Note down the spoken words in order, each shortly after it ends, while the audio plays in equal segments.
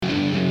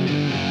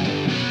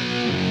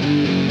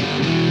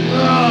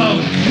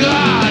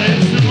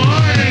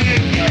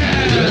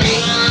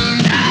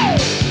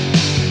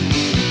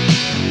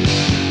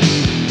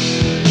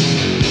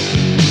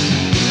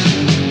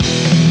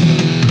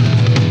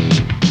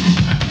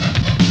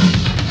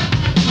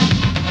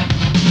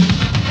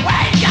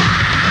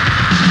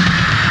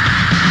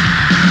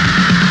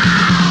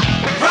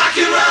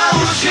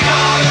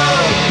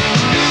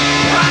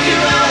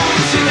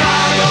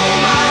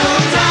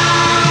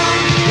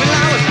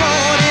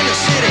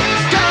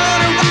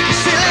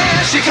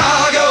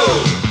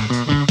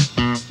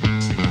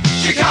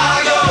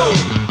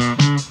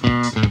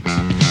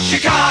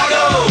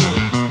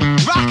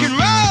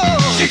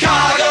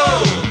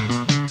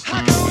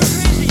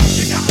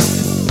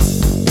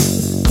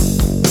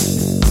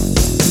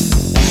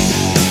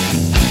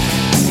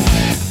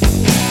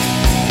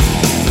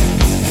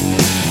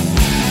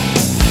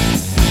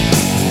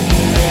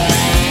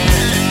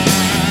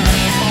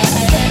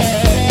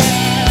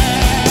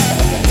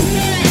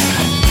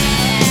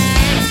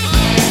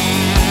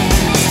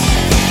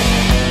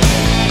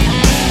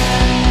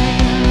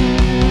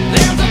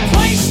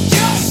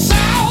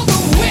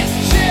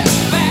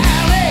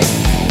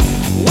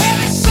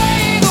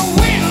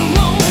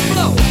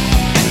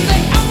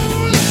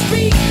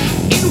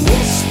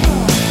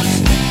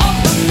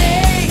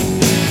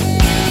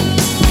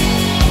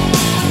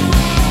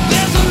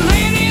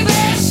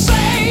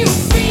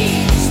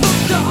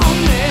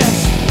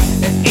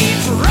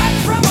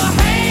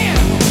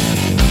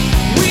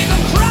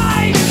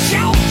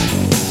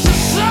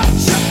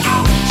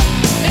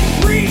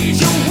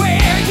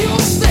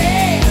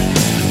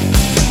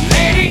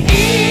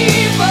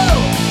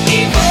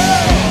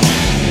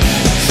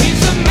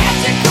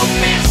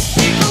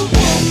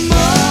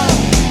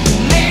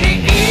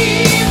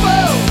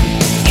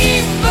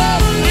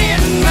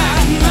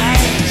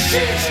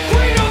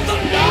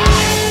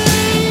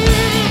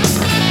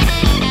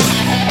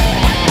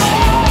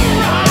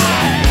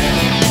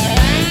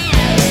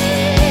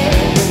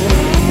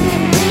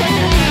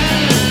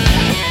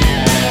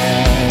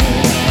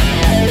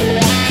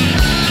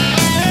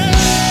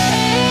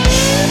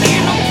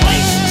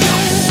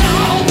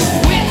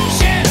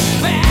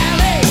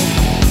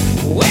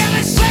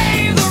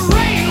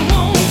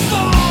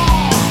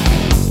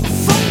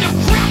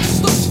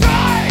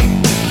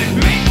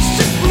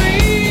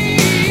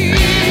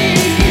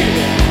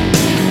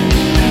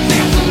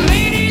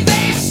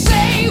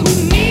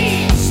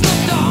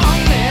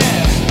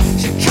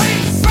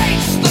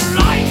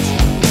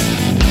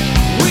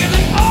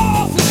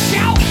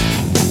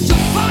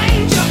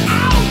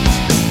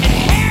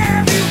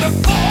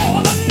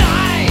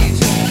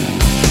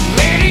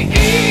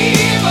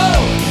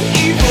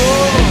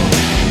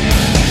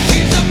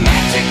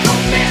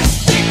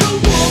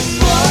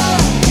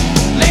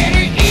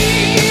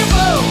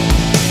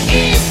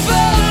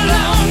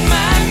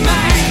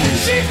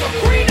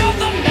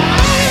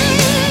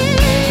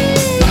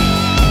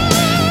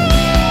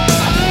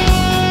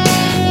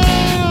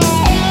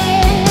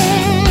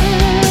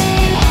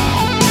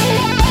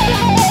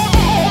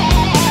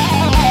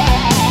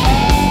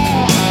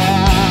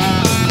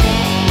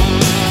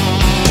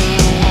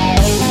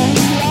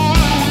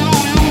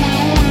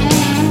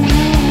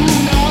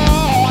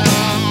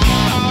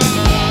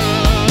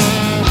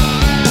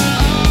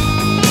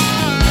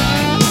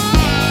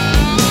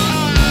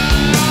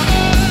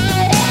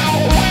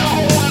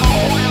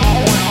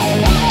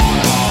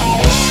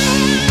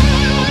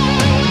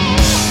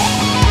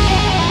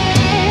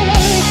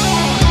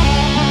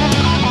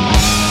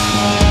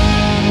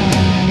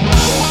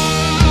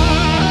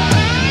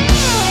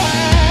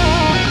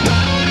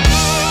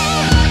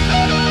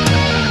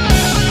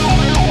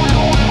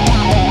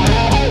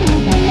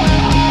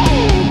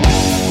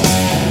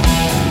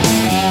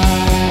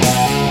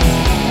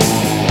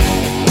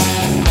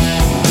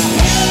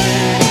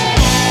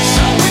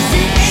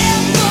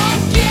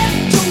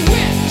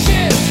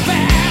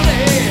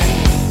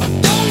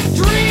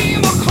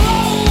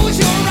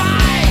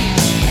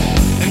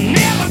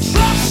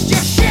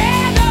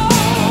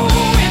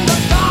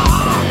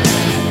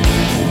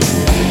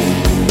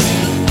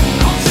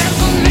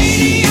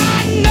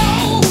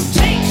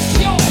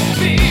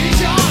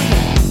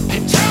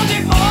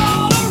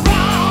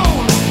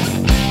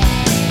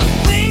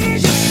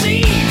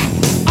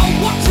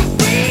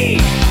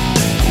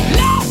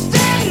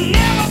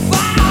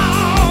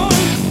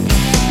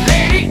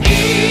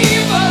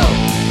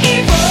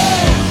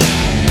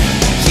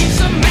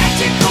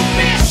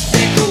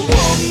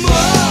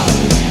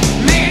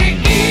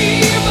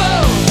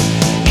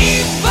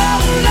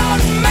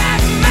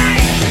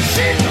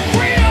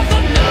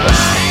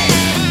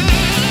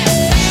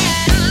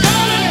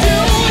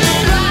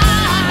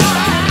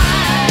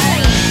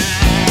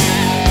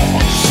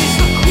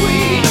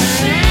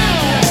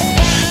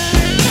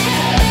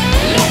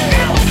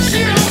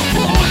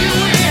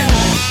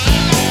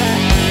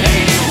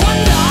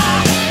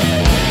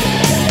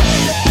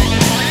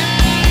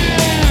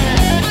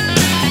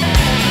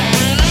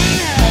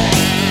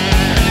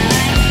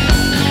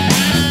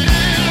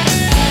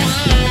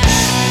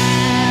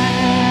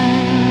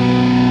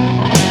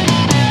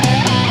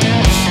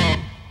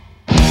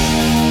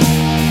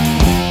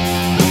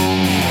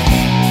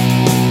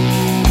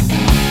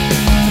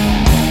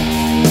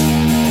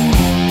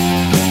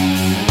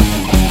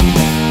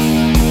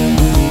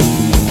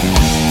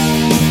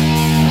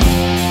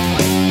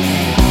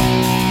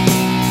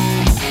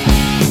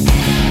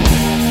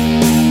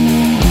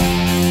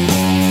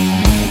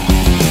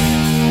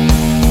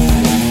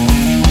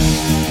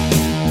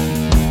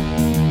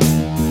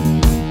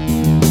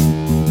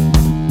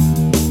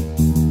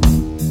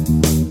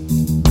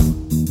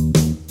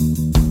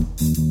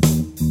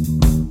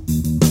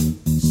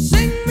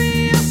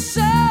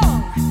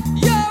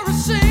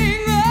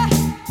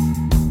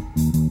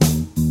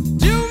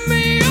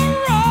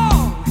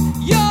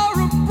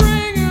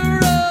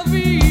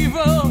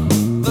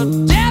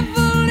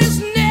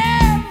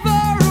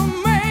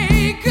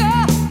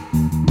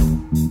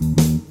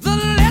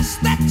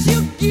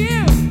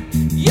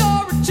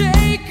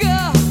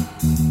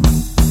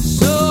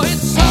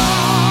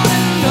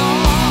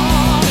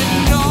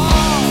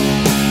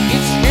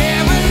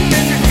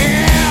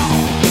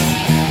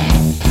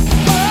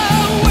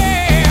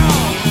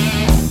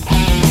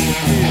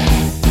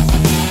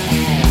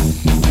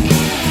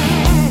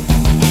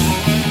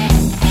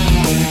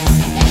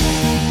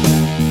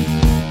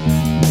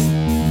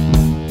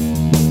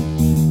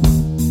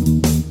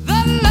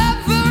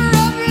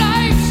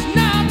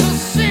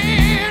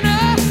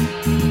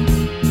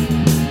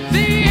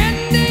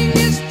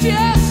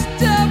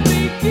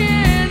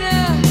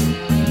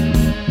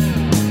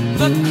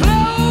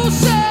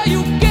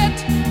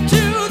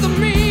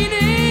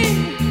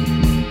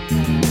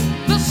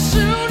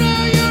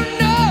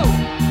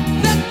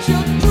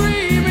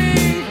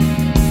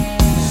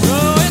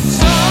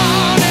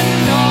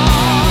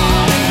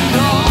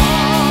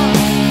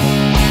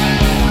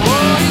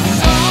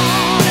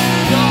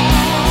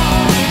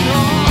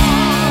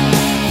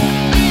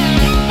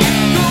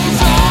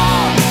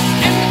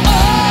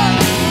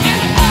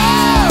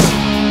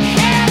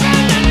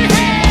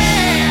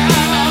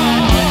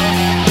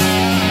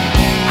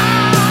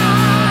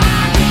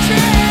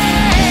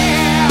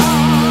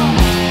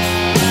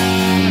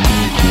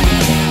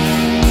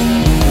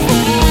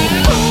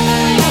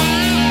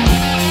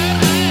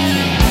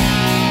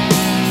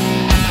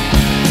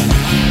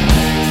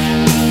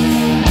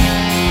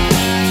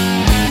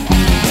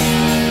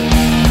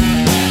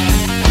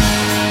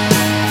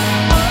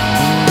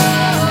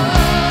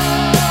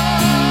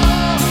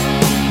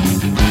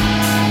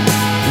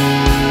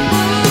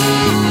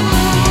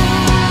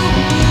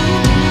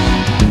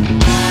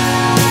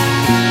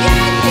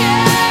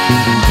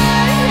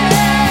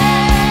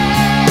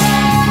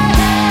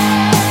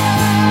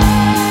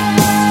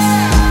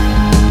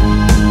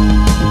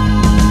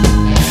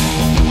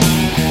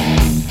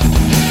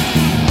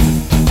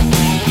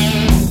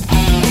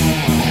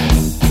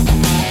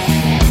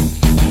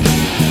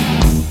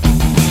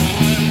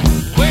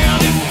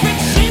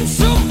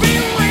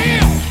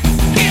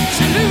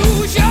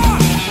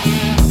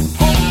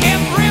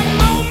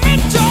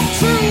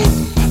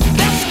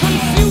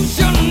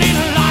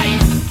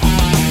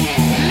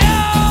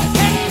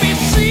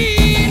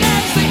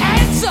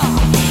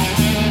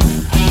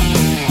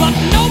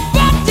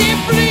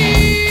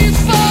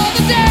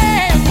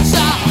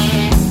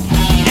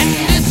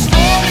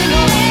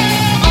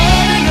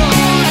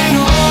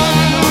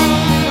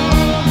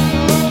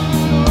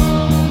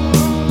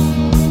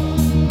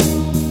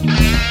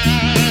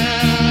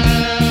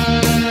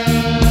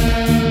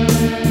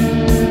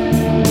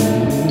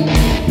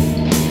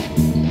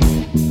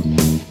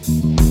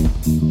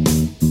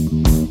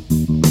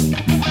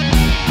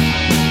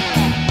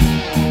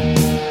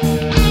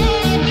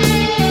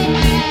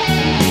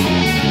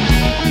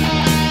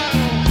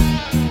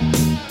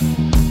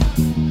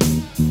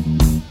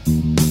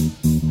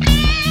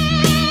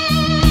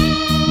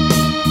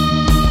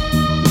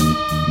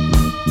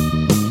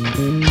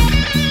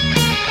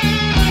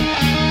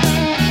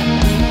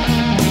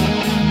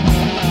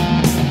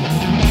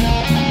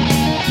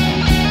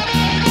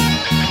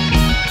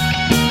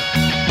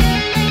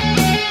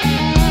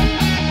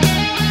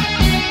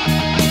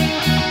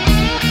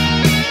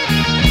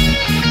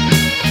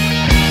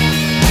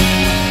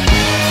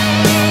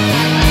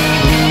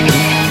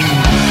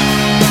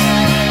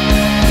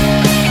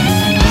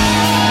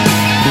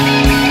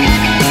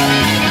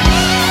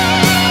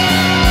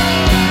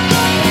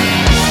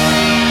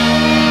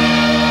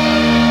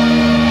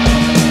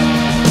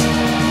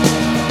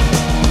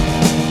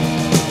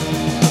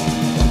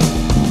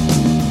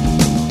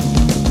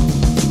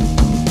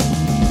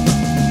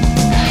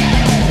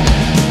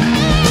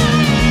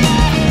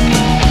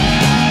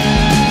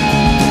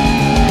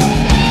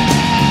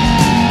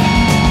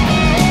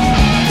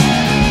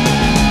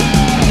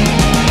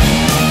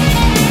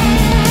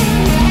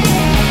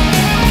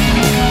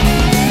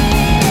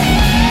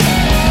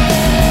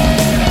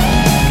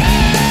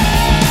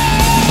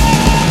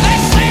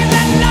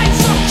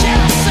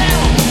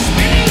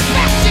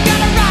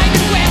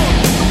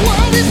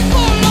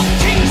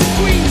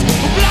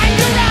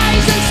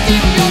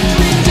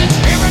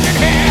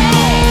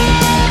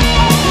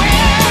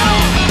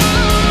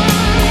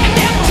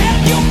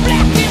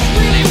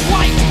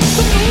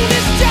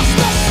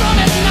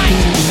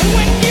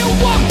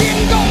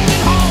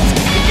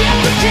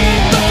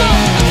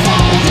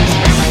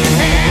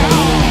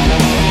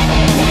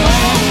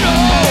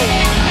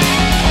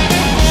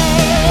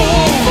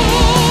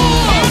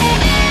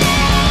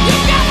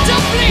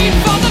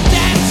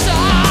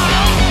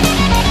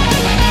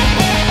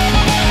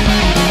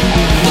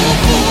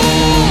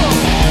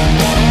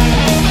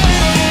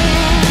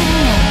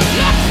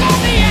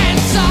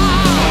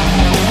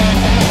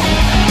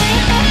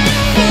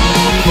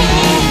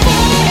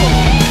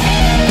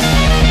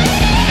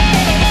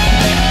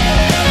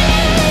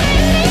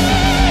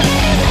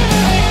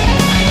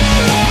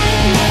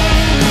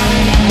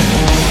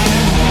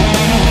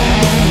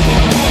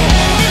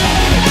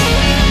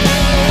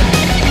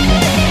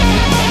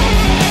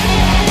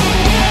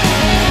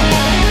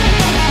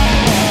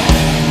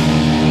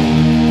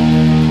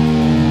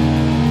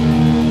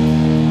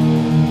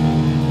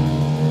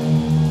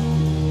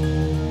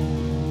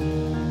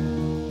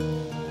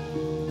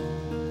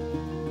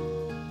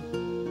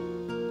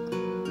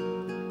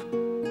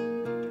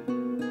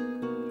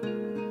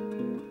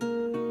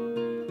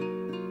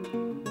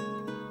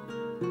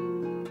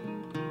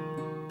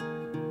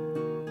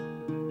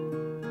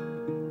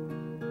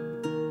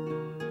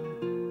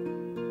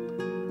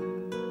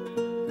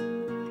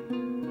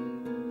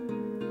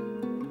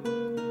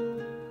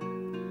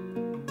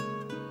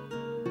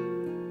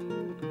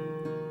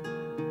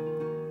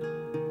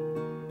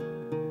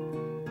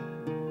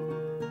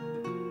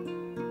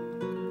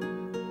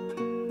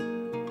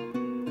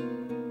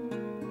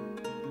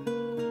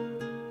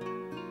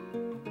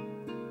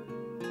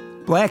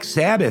Black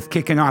Sabbath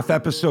kicking off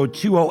episode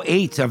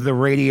 208 of the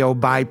Radio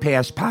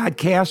Bypass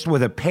podcast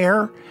with a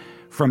pair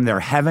from their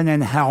Heaven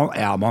and Hell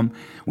album.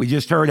 We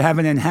just heard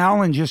Heaven and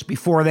Hell, and just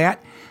before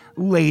that,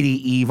 Lady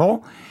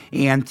Evil.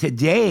 And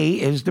today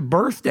is the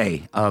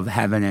birthday of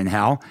Heaven and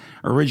Hell,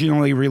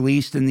 originally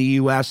released in the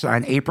U.S.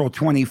 on April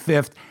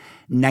 25th,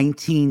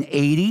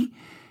 1980.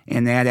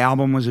 And that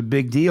album was a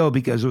big deal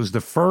because it was the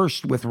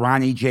first with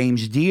Ronnie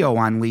James Dio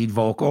on lead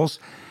vocals,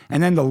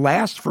 and then the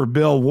last for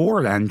Bill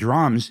Ward on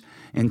drums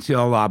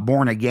until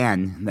Born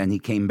Again. Then he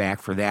came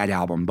back for that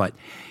album, but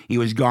he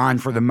was gone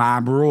for the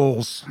Mob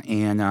Rules,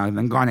 and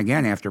then gone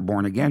again after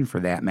Born Again,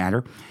 for that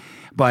matter.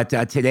 But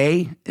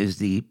today is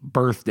the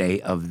birthday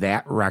of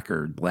that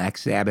record, Black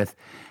Sabbath,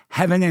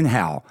 Heaven and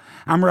Hell.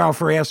 I'm Ralph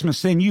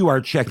Rasmussen. You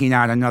are checking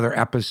out another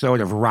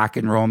episode of rock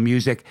and roll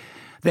music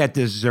that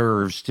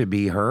deserves to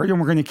be heard, and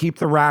we're going to keep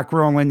the rock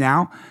rolling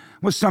now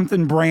with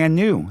something brand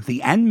new.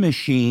 The End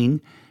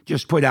Machine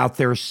just put out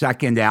their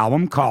second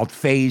album called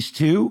Phase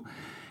 2,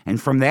 and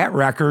from that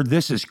record,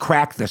 this is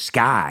Crack the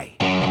Sky.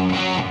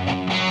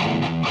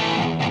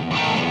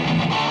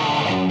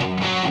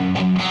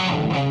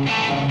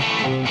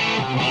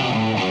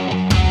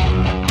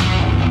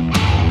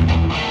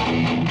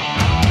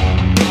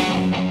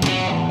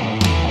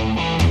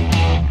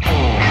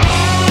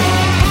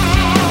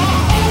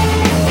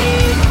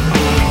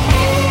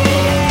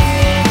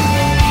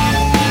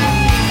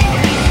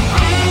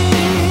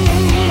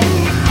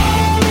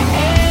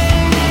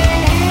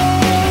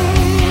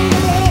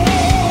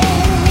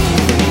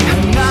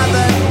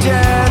 Another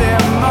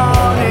dirty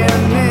morning.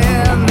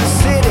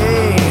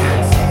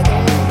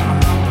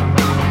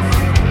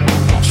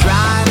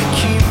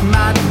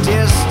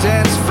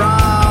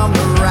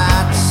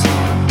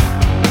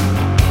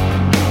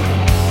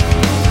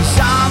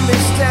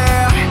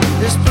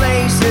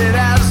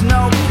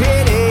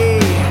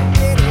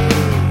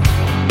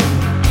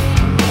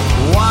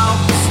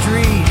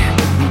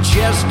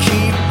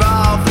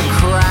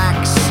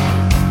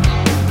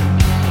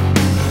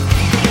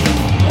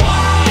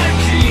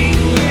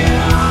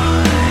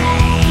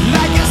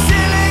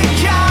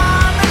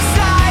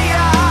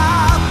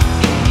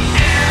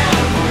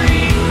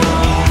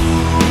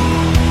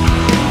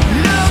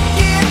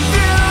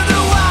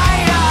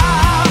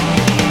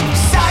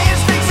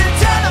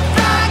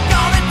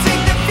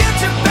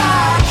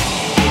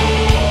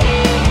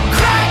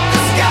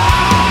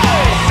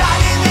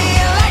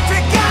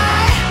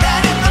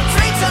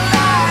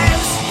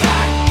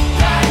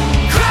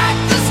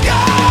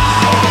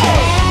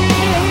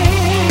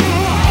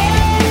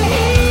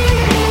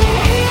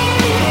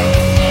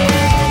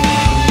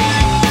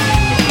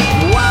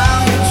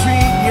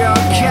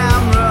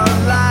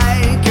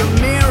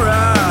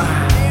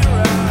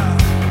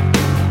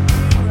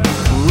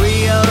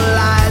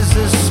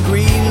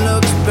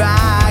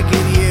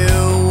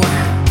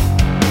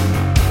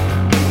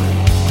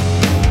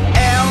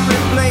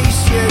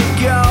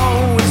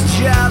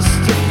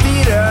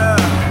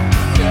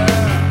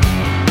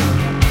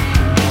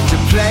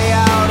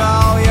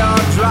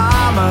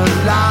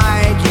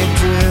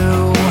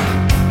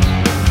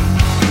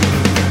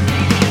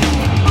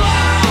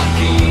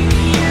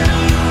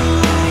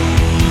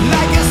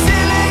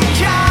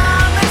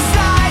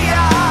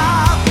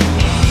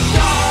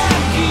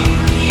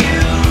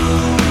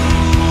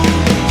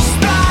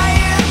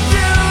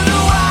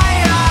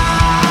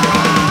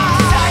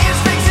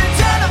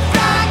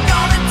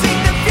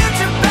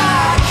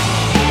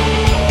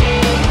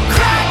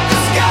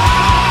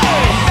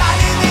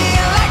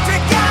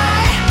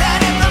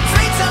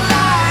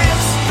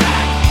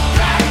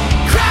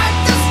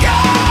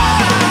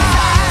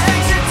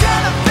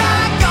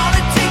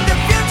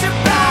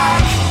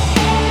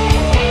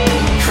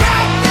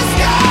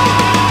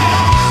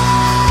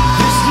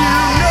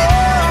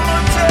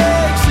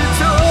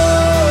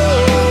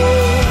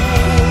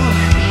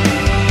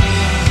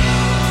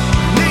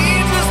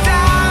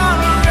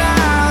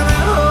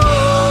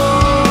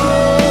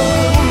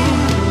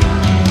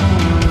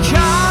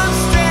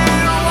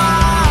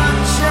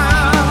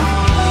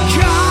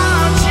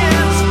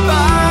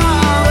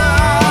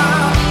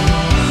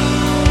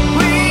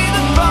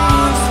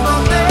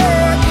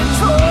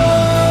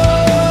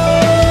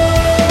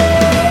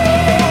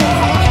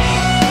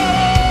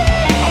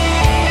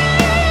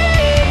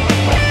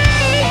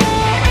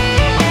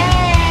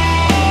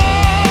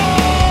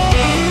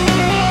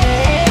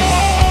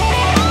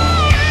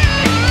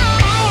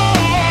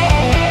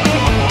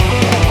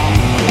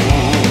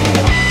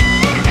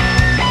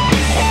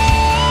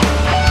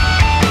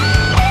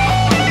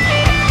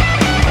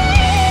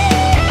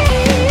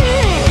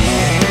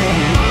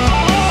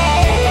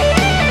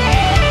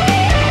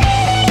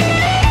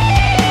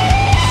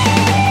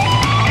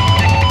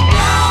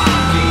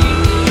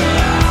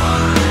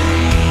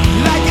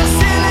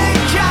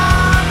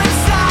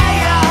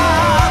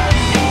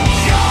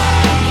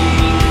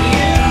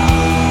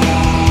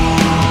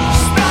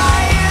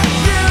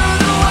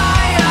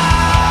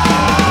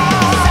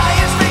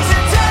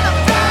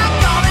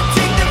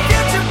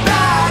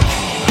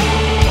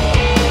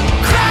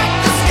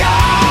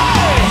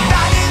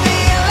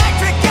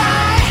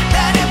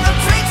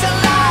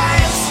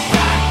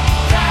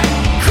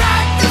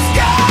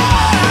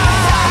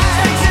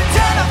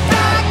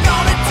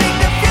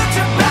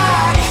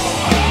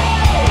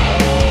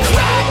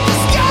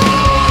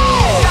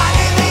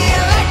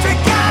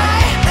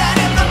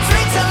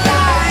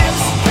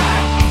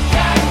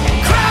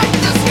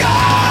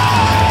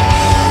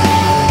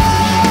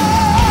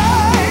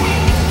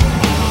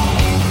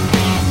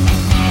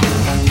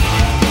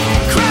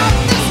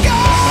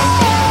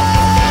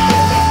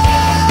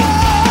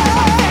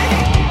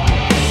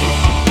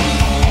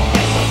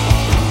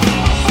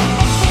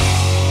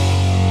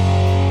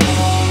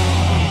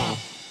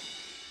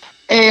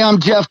 Hey, I'm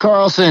Jeff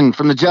Carlson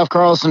from the Jeff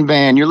Carlson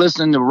Band. You're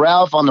listening to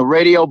Ralph on the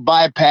Radio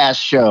Bypass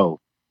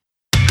Show.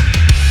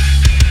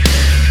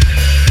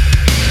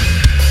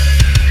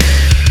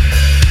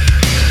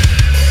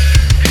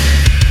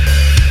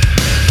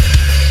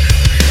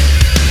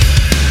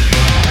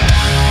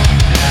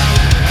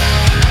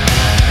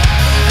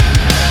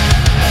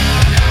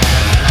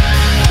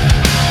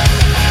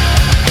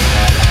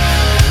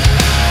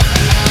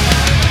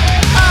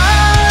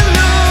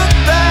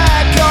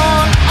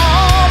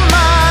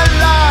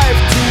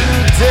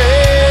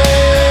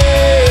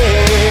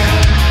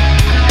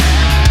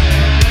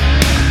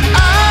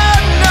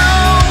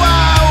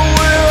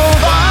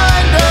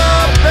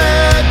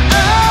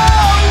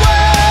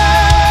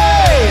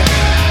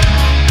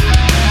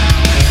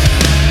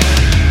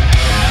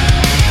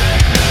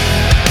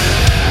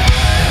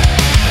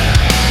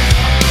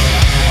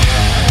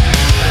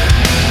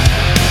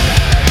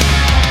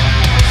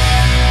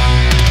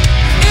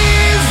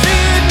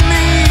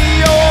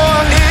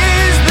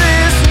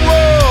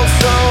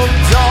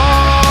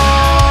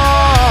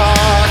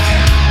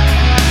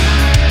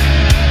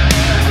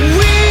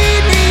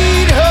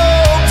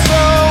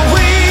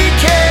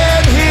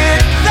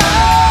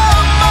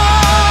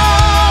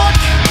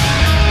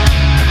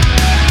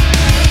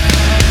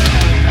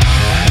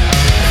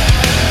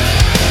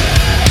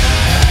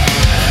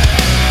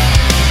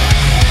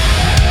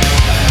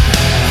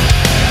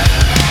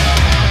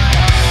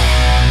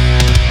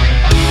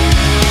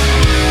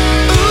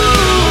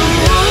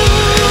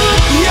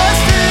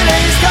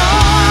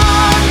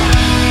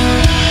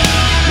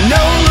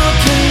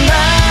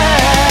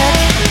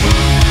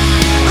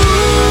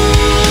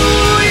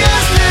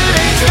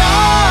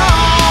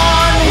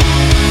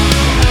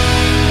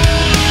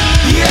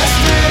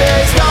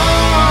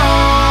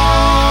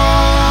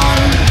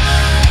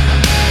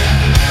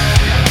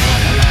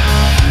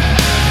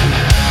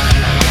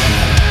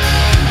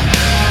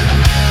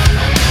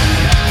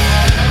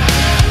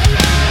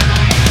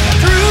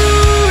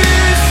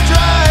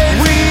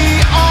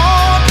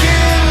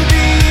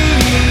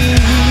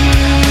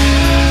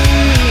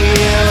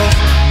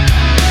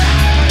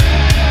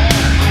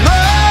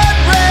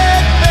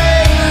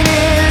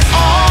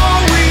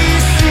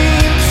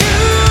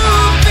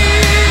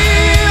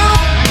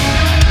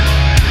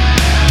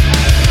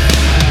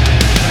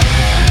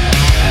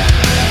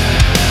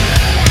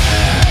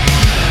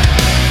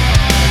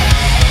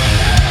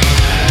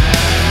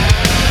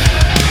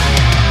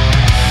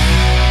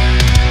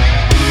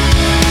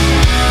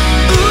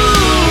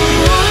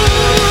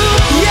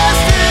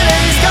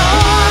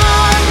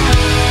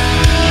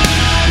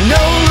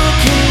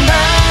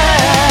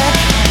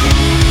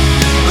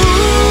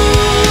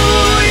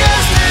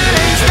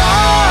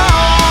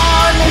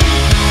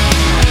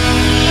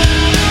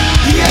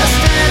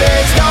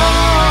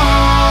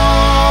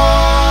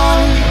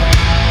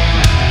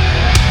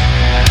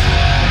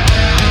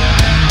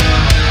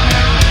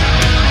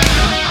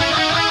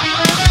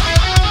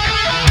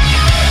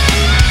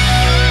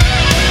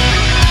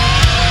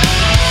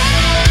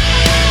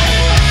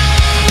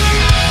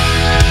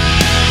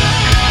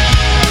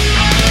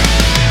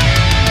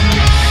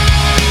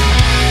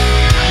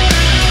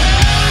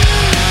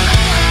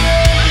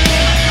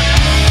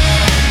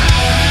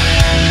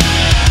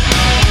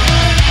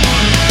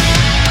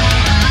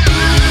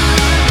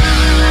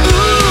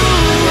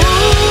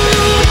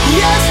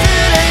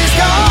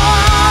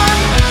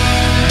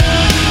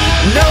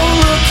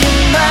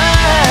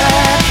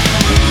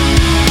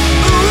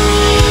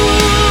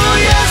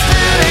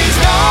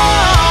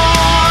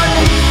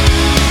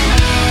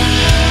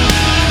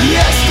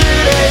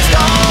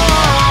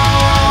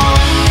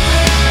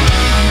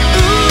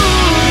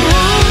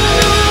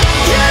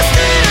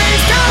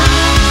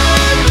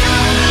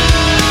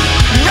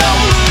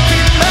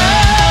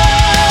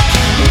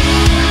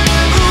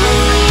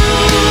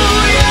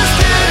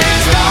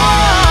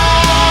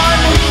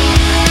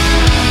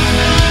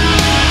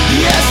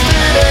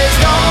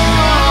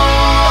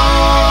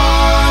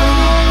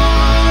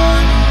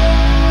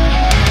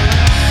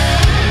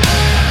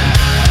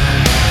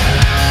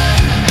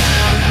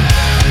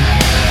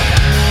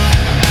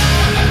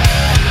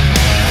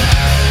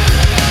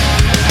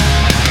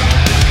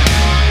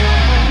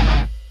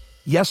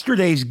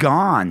 Yesterday's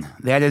Gone.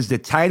 That is the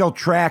title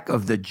track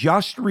of the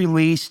just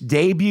released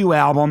debut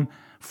album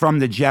from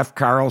the Jeff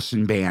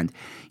Carlson Band.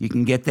 You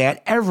can get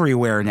that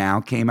everywhere now.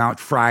 Came out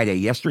Friday.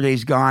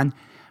 Yesterday's Gone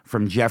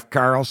from Jeff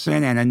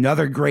Carlson, and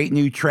another great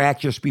new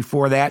track just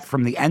before that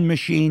from the End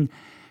Machine,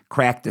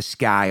 Crack the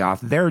Sky, off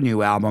their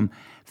new album,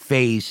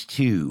 Phase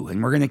 2.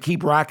 And we're going to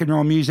keep rock and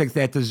roll music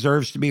that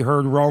deserves to be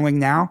heard rolling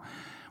now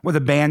with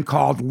a band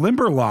called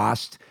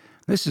Limberlost.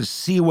 This is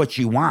See What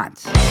You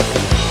Want.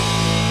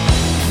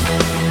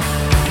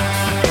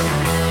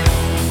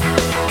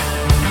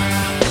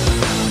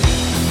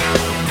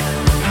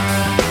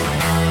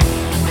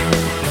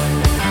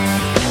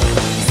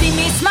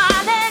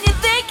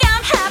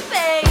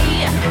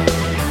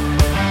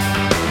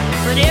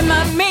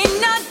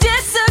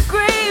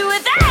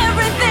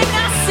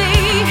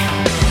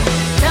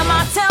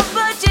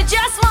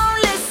 Just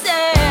won't listen.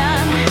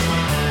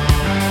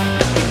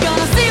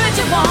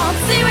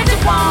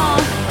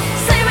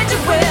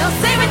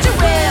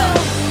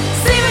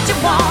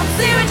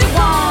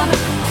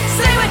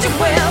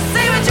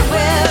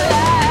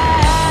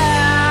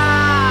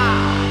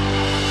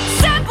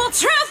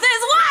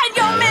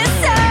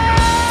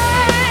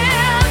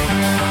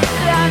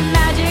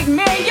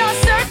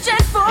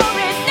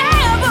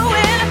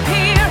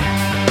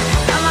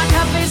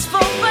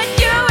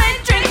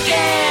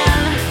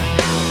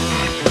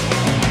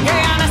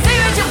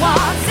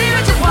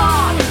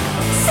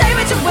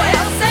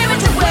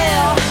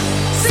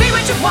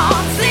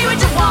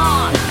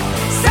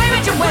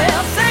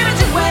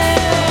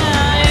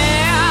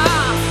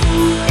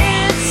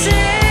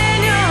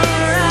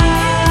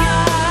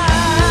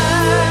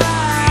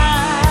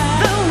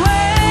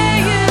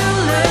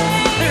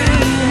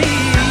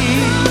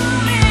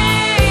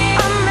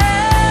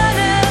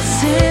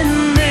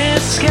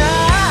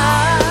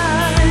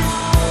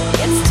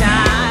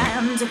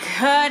 to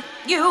cut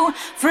you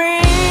free.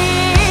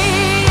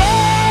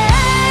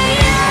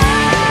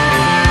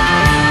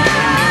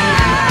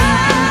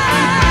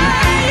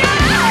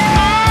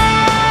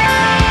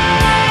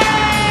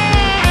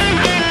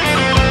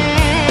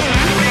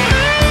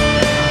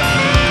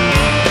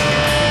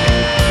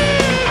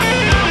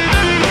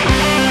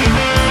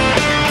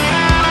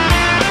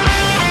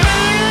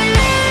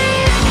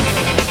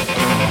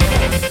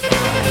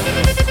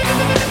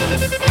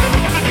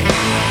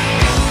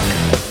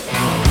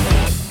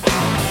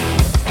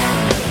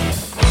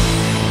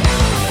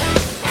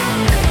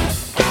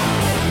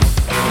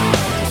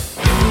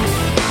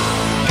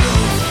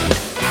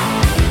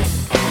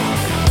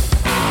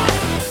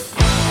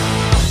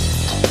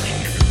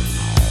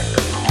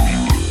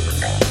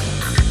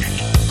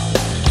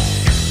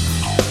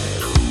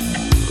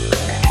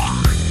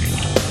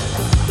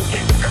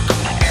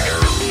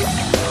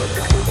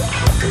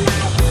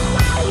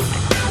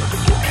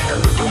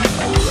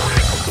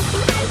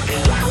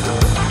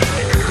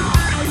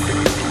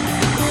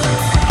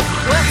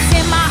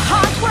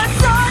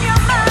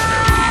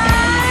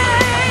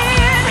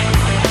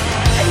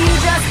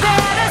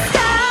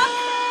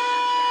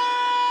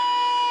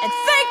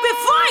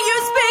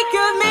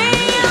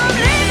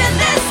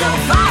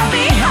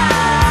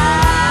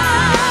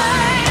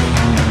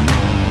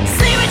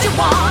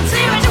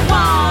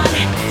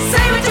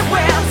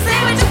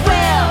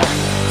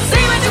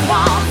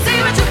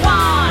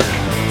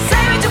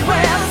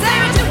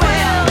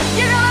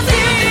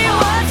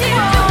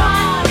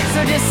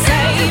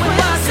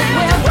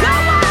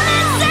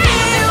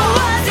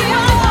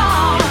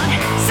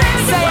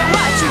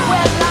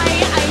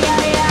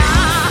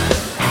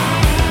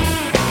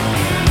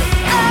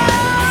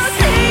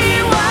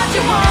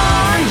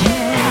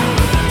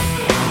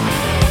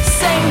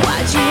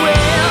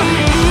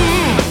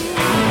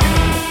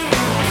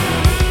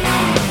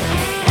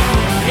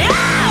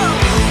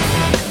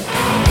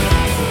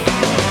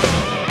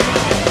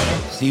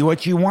 See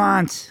What You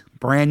Want,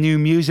 brand new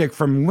music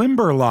from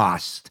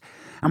Limberlost.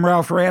 I'm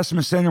Ralph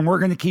Rasmussen, and we're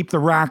going to keep the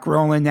rock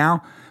rolling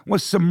now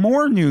with some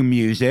more new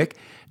music.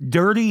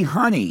 Dirty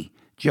Honey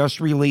just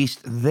released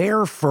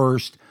their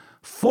first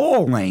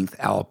full-length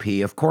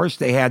LP. Of course,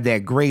 they had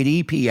that great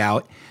EP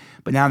out,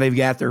 but now they've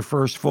got their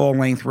first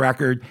full-length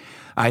record.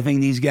 I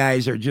think these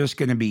guys are just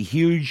going to be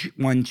huge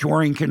when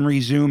touring can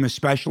resume,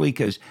 especially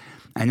because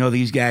I know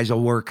these guys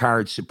will work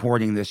hard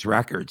supporting this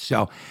record.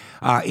 So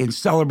in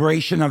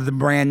celebration of the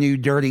brand new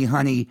Dirty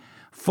Honey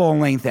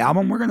full-length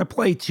album, we're going to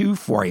play two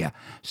for you,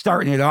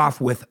 starting it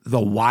off with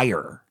The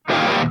Wire.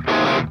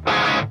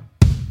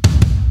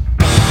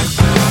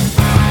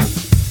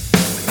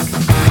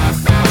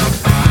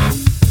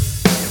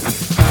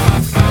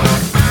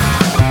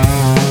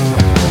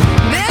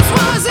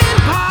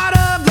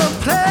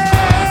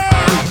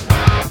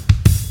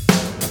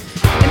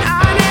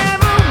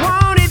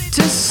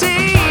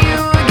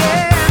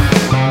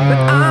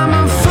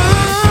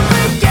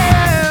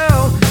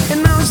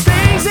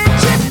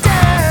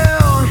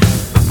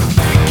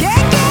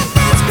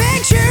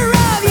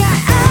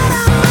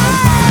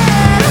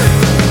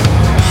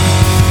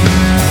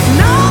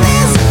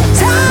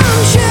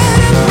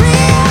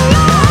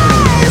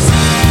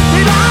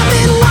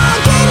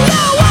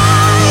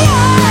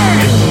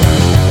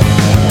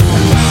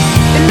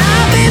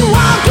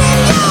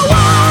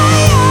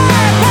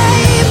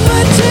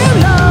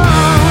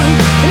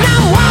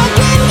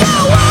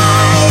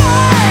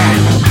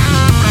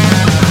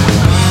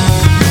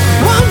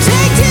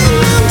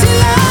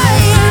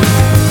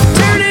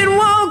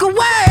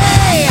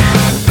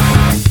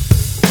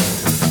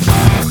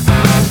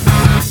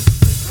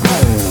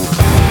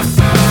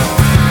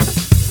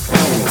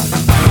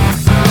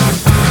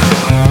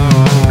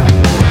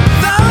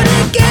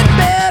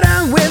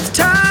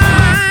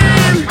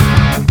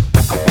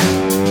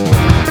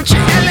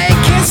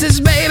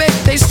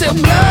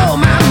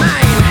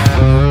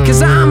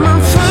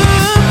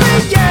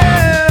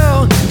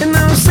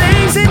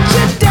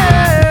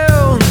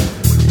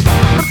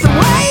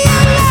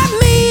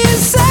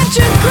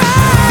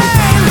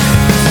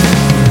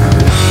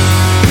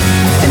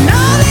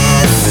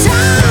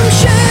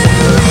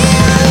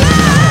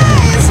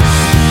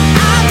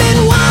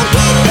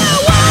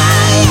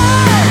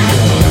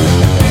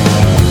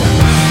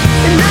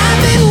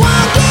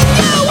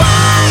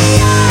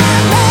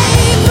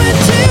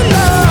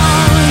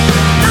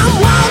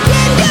 Walking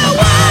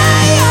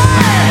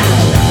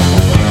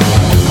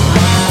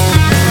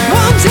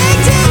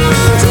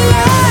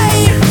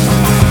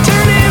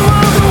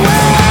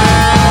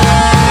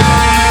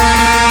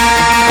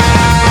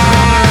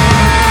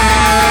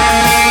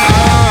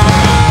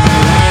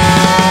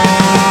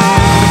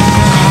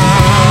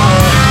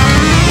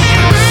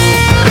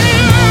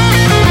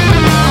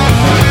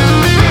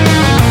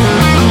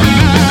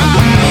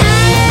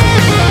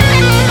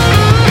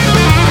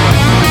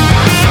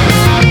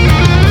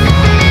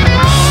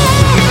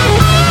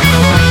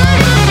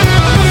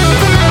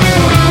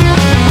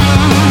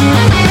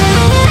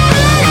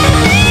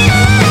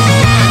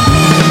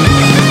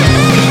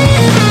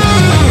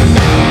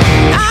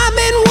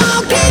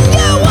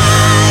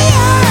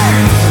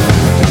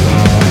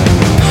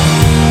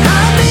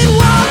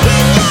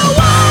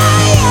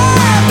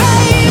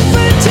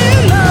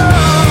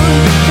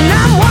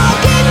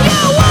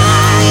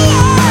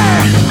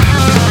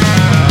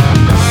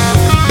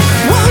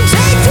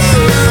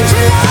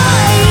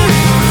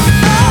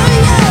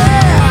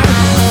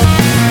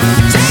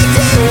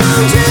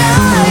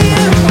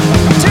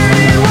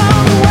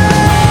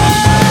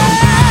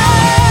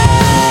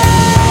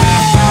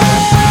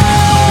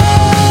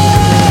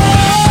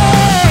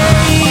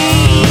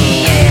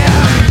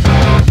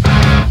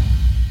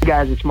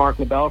guys, it's Mark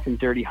LaBelle from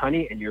Dirty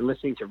Honey, and you're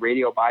listening to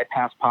Radio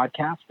Bypass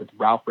Podcast with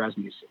Ralph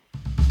Rasmussen.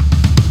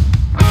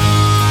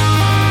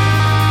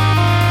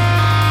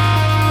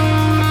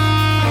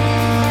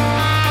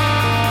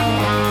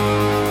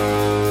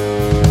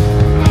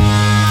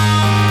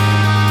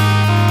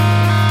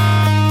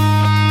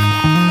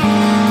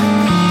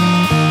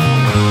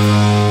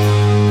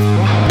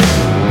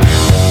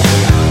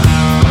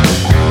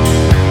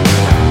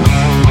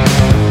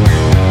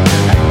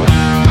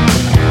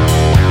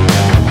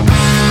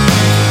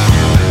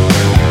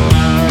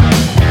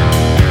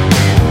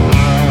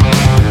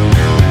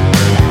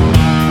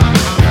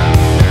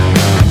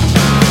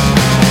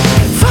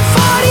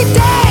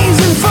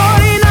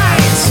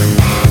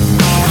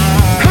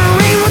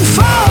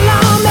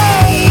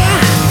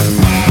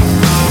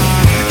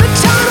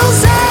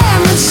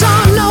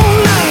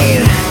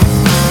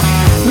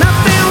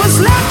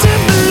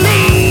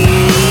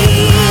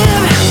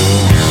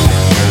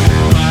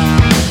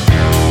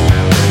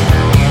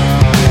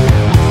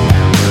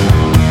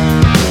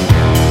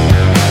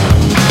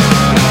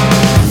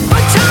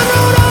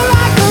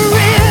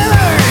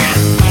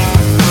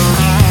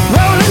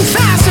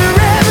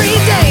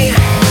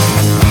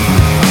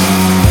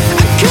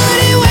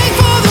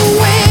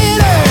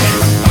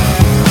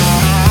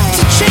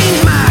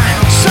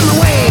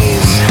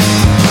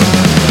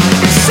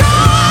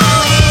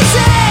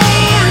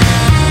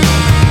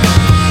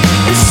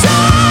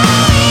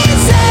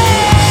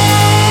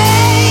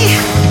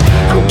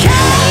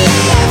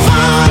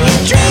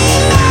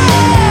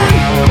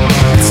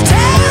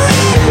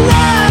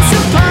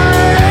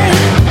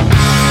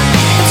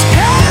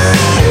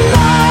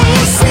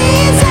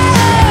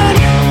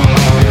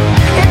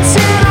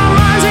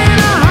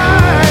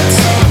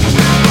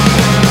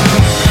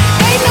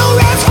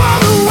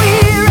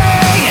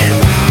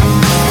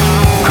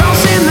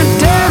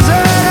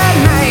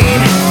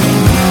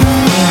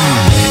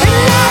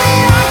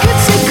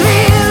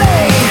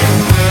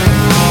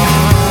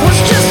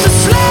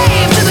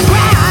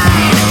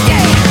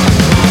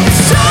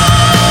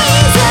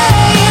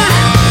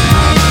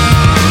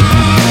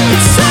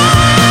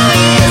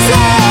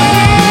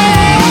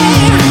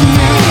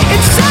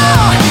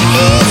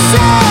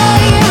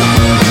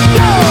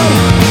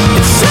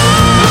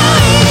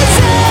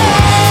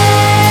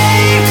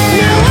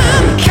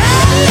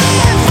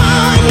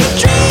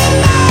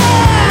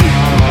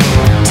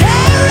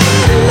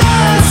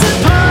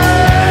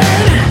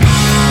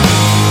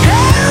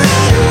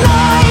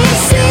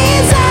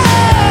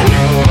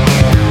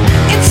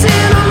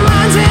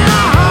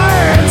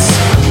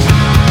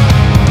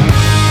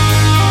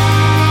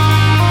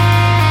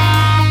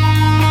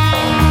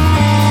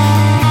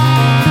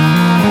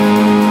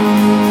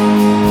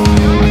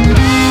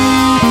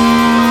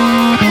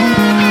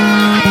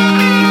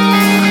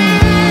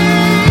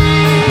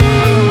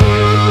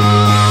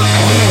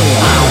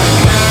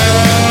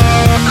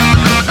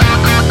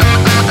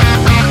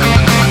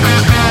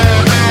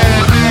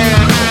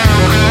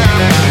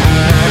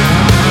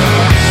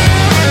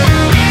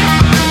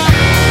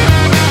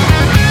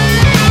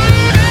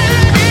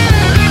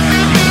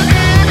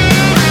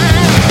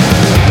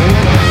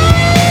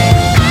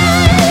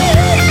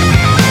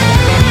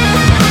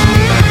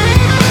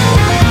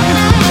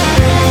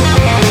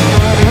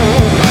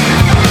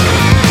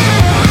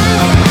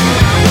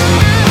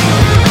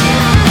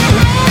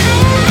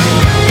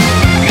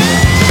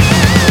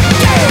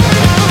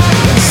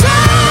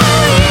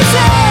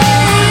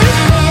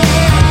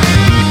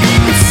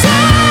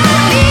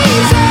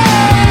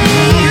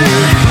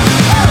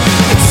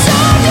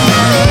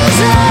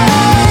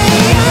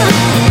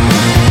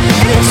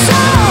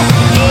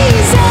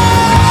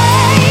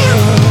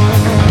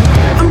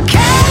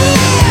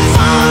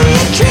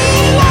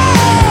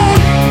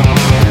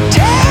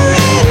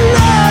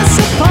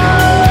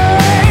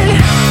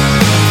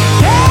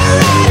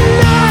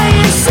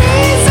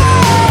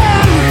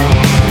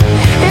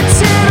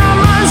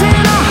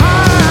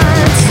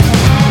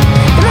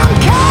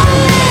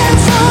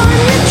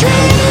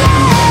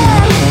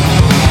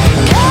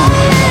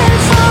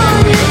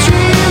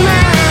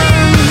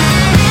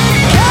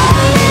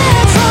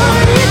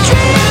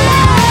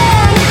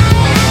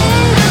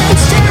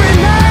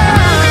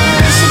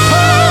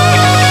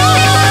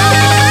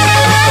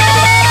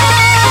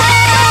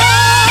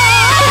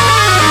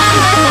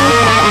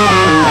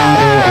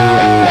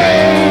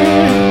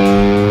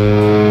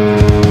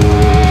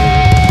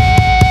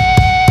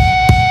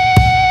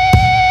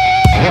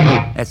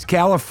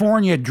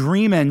 California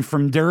Dreamin'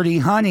 from Dirty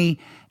Honey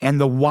and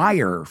The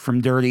Wire from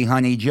Dirty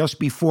Honey just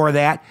before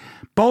that.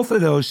 Both of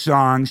those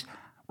songs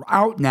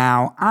out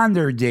now on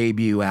their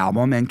debut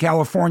album, and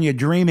California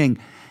Dreaming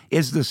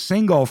is the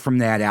single from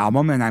that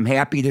album, and I'm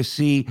happy to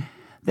see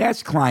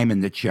that's climbing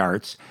the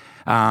charts.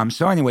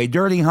 So anyway,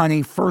 Dirty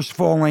Honey, first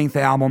full-length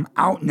album,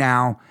 out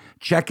now.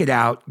 Check it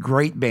out.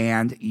 Great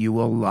band. You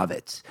will love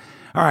it.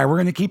 All right, we're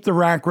going to keep the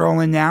rock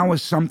rolling now with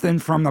something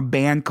from a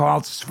band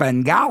called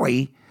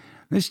Svengali.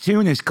 This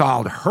tune is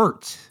called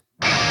Hurt.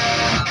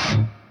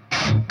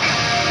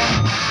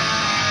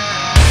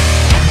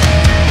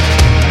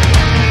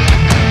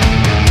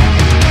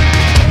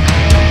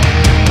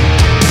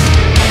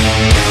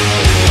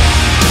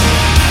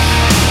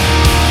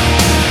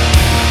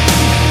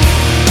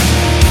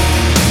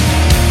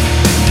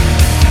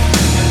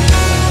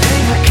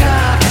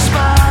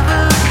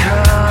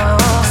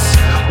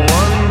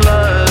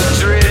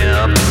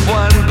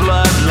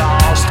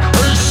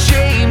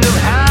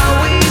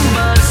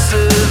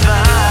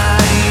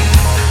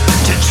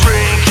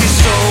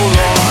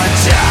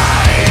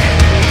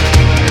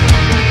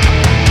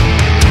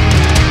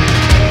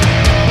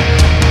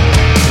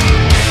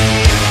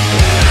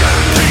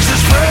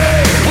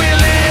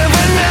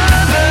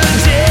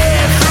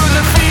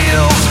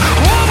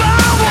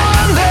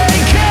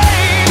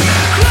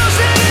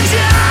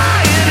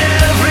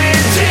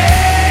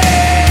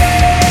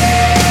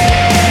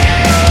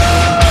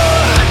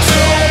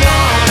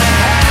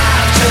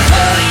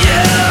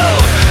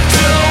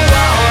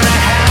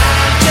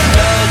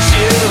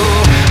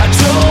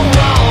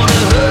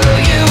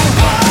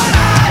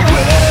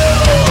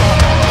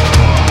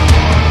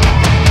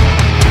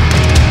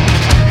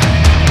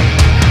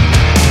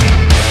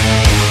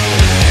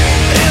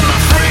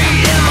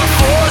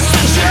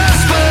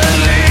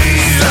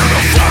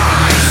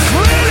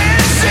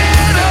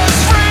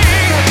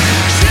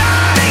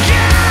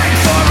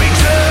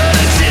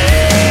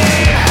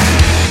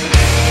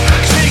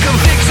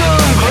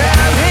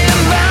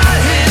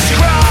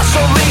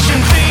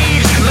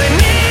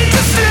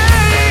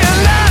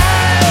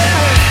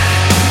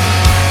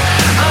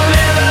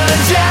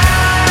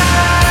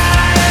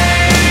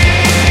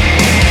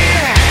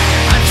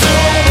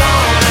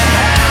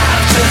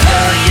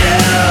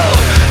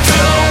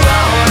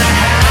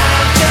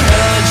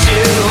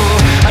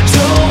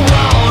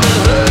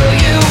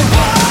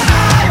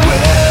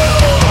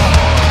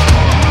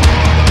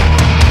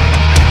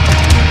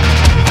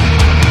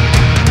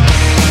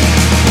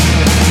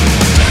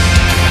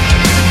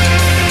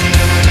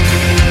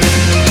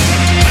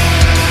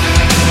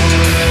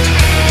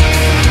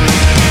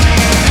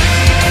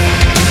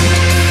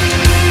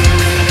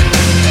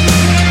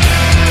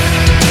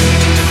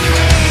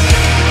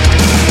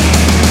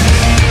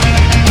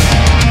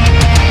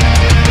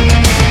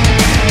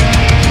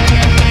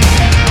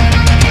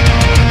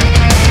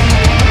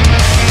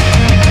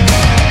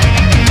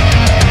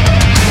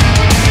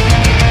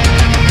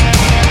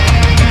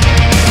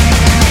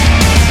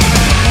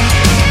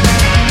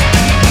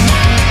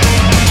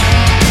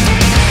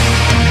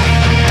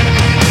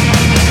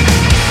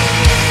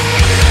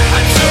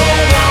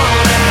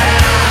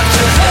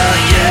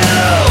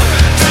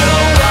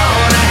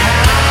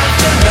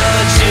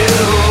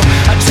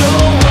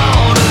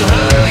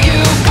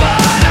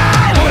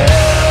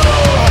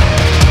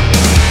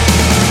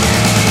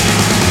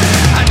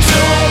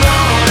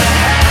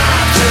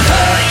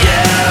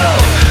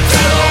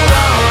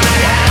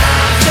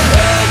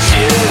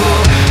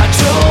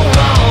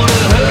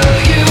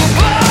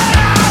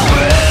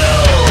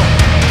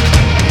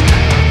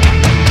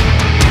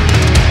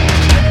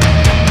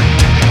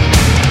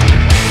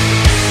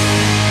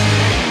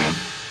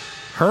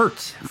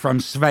 from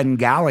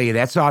Svengali.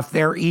 That's off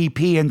their EP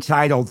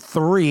entitled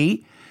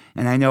 3.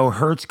 And I know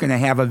Hurt's going to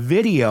have a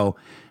video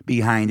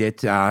behind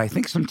it, I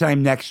think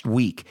sometime next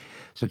week.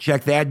 So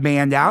check that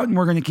band out, and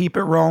we're going to keep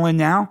it rolling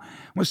now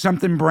with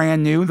something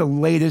brand new, the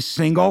latest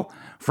single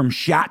from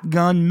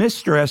Shotgun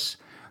Mistress.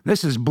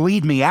 This is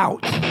Bleed Me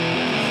Out.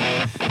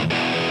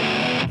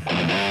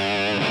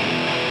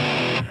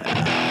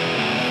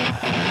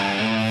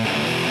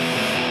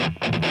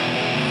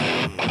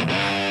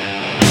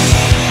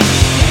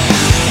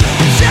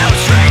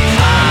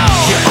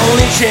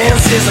 Only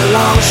chance is a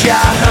long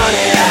shot,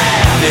 honey.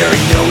 There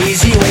ain't no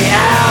easy way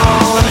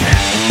out.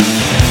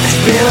 It's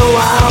been a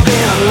while, been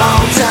a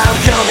long time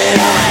coming.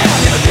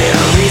 Never been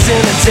a reason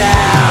to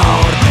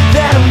doubt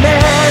that a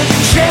man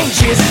can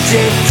change his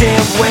addictive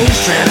ways.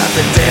 Trying out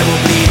the devil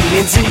bleeding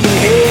into your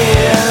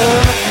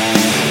head.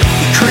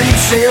 He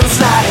creeps in,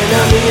 sliding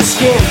under your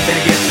skin.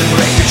 Better get the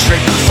record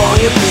straight before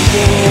you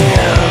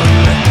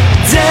begin.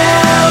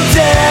 Down,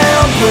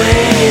 down,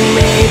 bring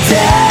me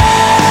down.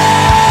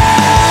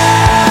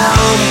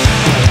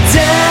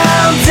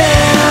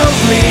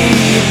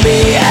 Bleed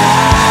me out.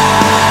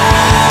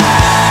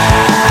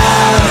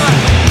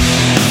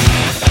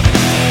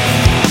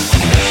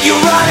 You're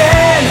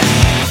running.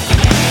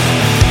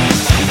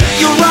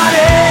 You're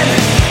running.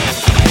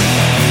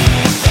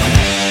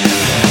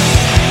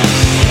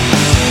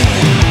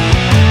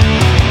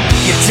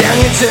 You're down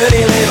your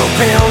dirty little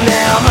pill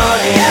now,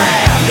 honey.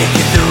 Make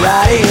it the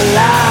ride of your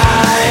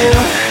life.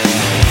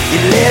 You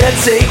let it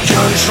take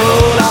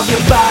control of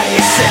your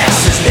body.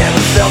 Sex has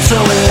never felt so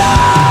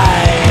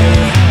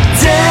alive.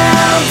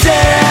 Down,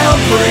 down,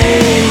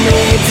 bring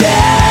me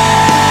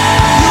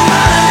down. You're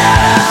running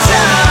out of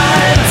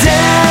time.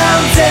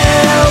 Down,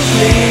 down,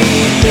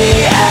 bleed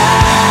me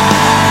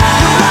out.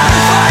 You're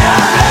running for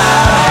your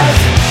life.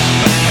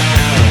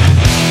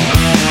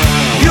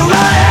 You're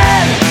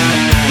running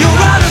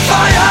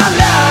for your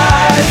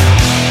life.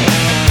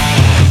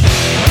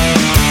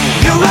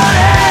 You're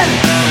running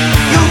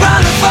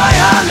for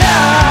your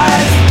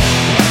life.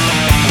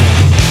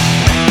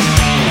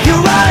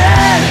 You're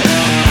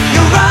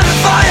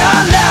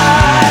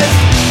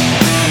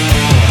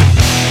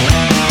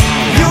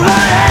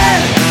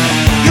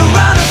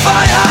running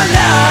for your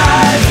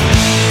life.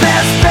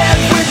 Best bet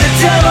with the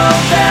devil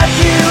that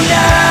you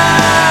know.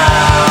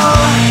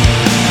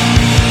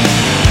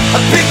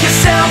 Pick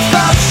yourself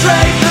up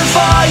straight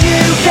before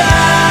you go.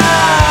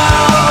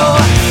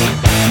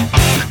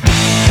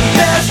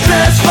 Best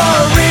dress for a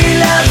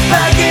relapse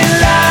back in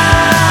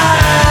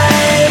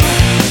life.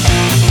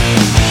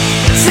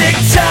 Tick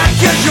tock,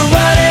 'cause you're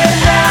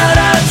running out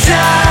of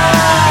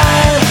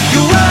time.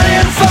 You're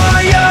running for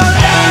your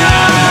life.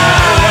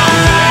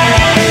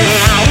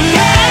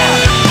 Yeah.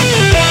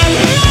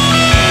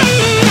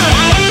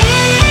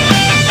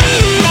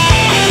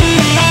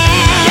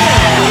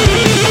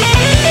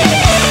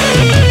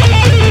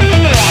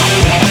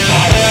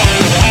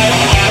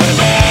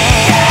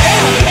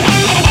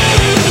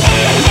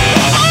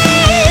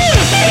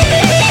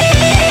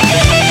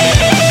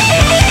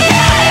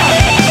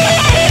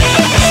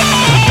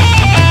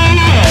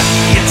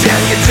 You're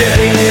down your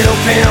dirty little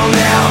pill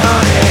now,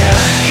 honey.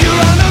 You're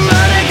on the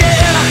run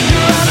again.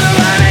 You're on the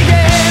run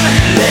again.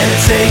 Let it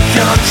take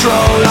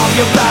control of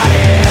your body.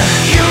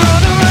 You're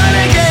on the run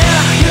again.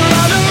 You're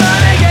on the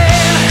run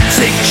again.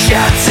 Take a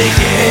shot, take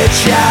a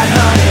headshot,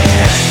 honey.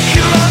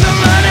 You're on the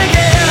run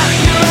again.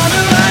 You're on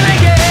the run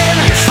again.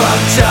 You're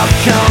fucked up,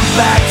 come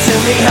back to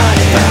me,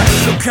 honey. The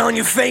look on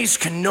your face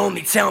can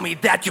only tell me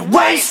that you're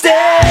wasted.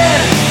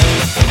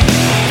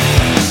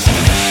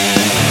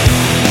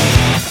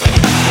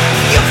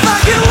 You're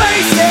fucking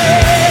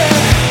wasted.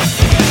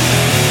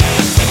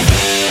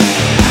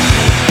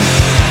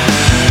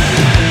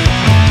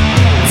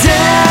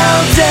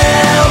 Down,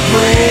 down,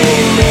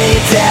 bring me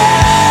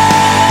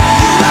down.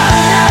 You're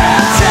running out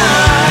of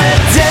time.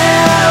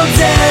 Down,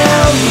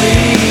 down,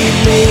 bleed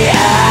me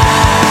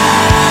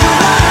out. You're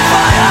running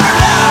for your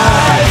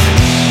life.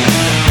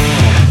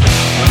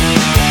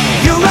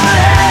 You're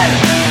running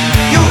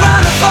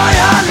for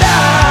your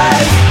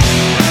life.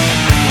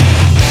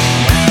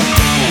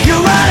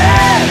 You're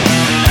running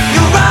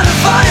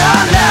for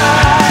your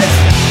life.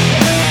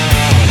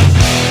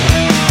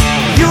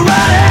 You're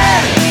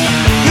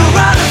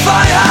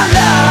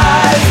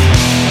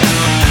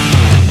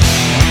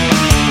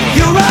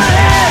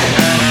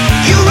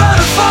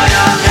running for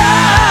your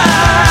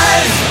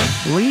life.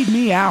 Bleed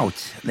Me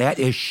Out. That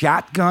is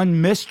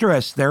Shotgun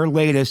Mistress, their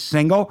latest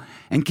single.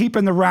 And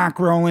keeping the rock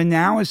rolling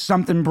now is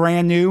something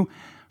brand new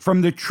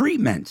from The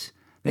Treatment.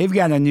 They've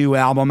got a new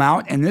album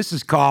out, and this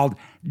is called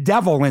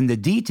Devil in the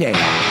Detail.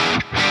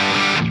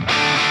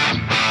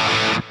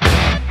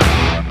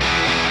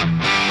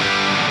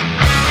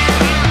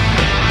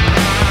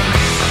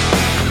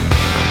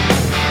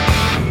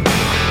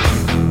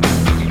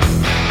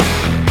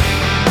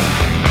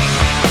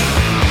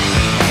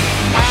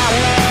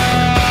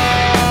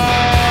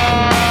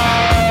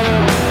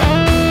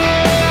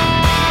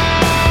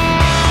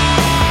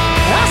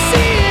 I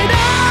see it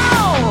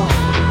all,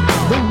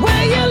 the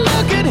way you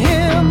look at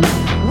him.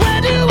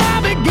 Where do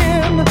I begin?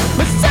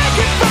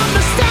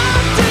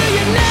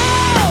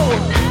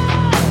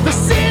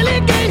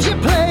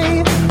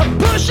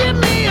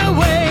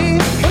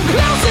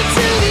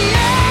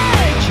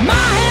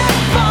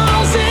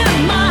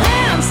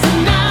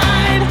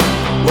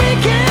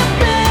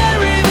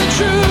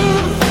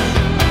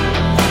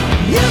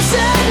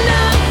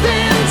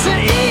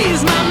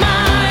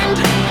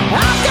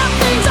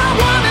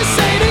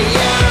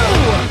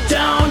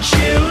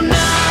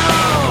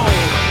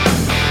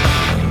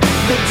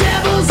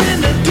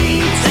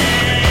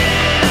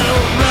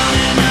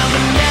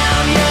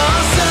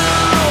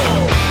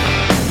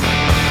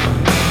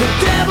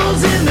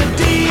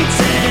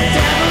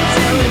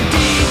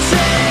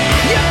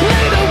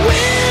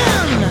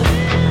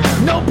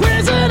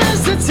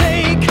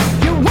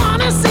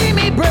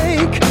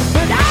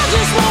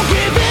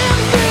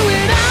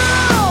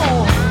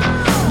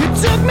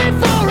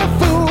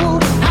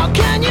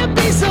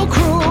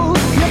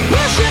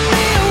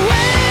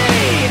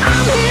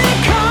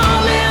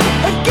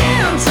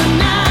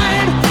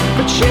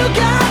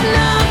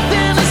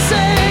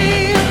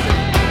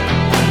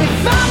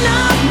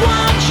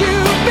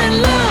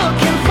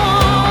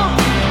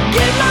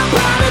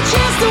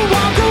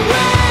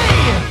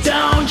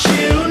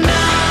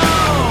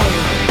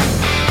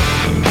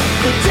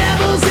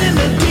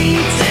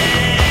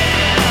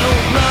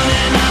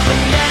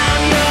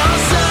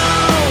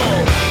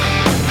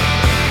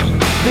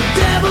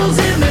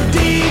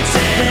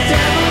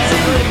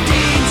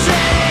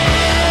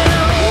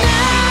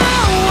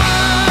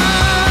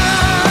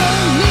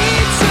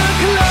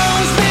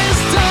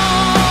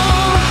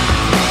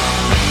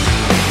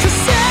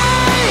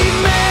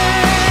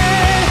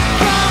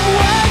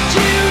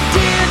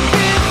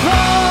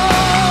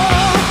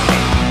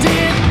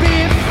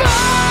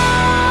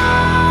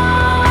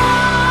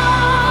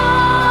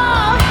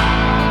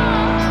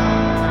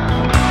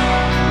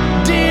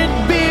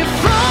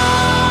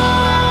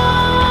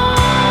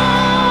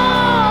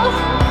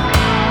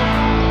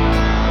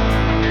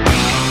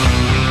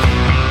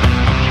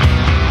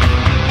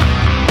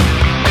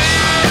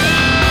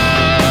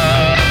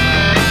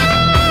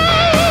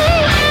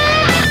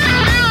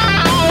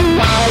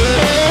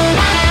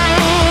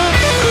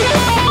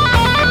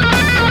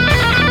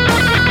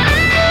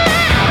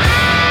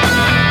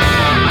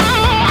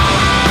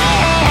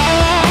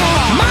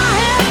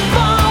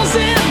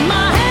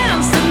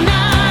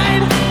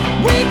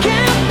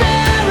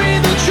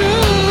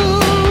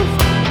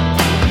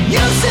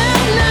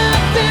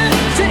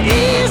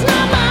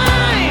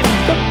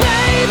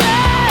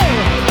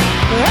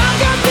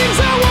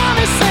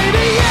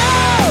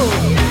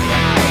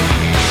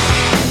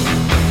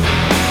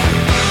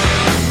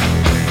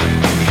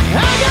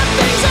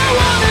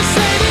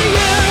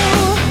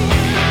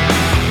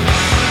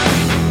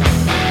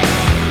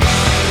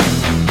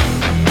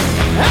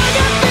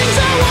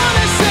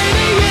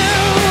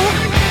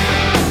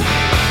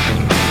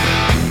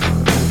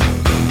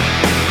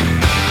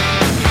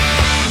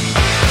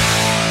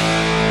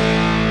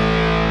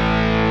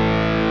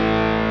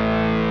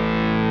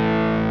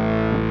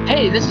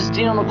 this is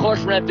Dino McCord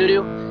from Red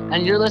Voodoo,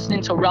 and you're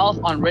listening to Ralph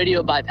on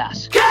Radio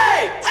Bypass.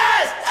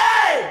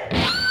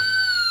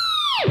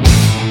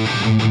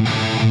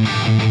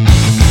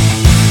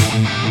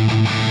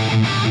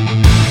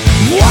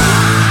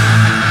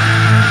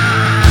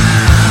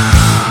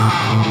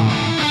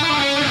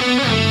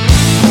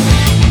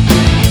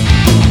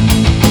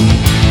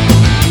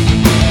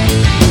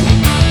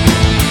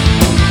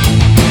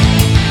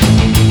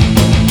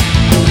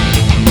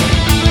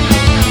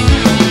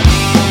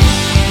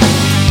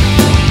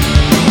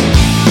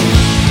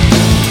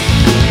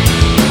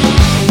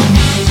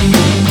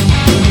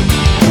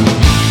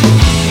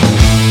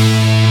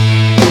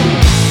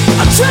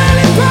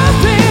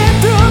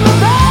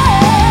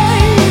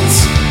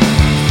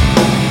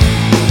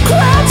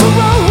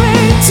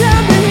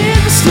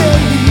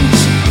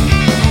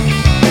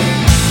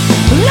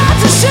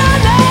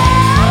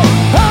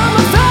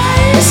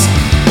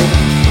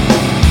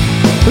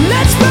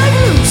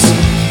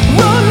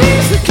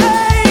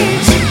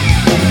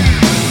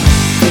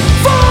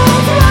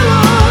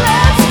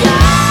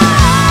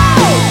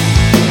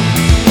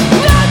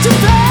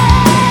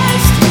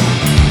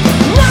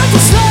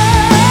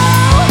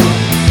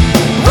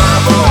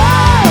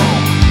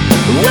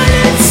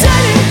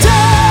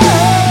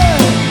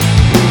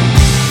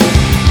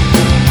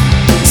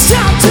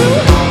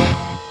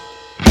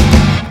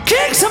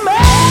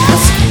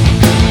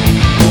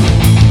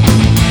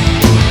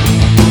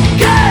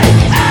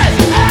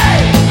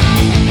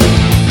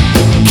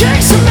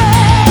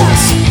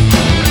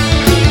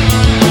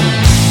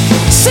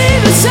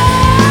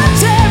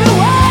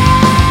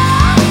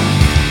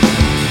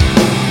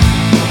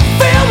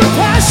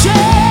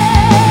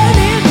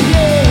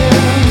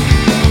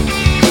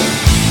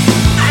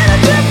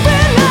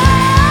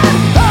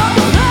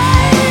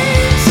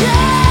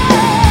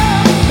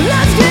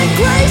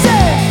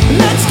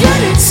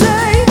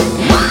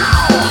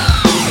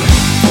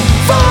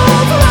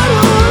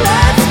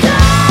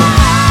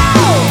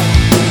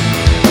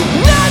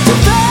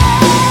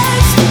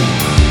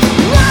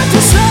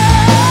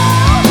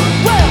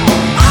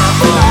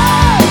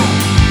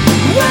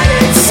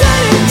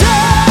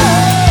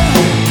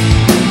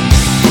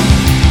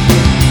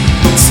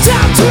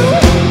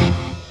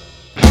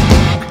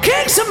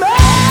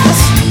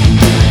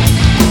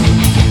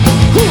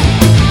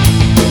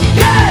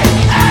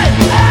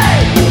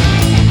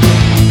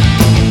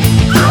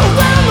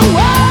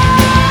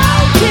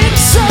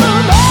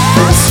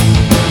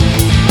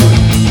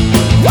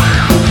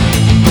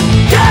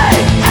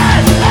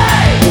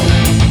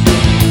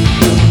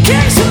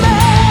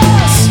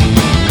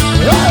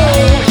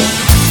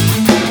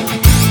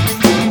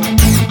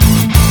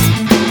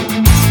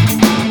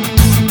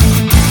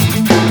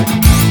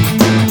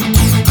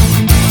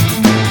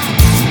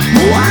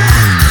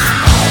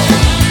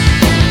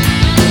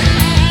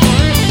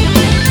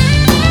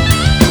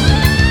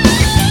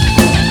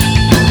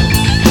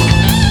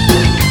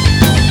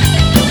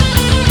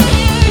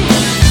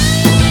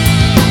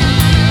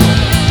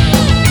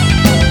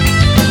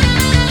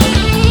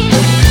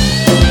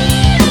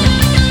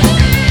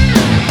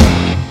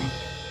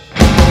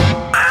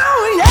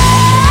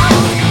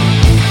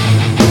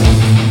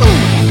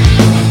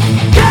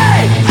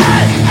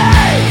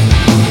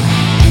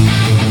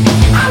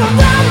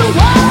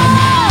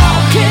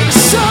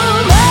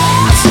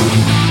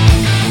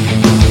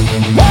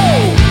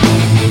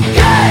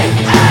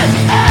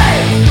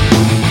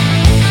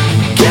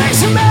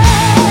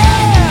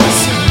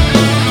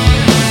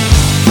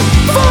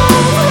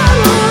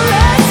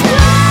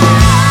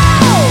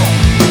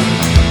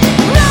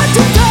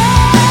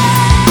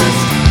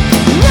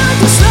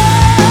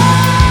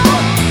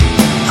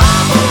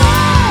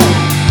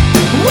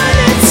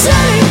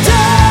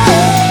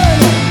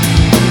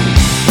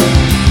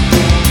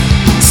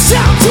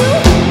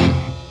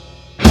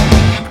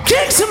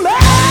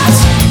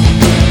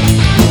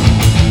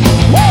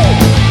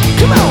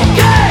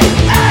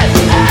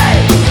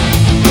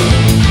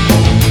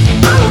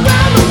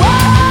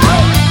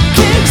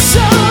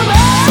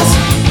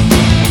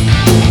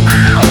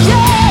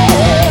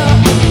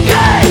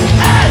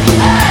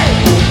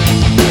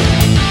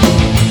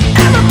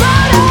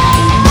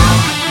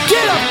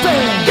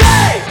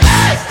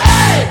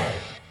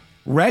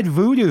 Red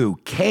Voodoo,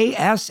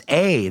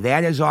 KSA.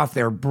 That is off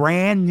their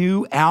brand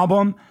new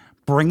album,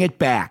 Bring It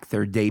Back,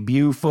 their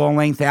debut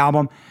full-length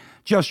album,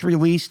 just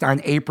released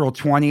on April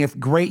 20th.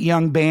 Great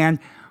young band.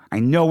 I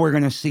know we're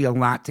going to see a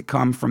lot to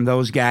come from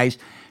those guys.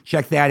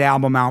 Check that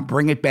album out,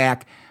 Bring It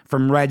Back,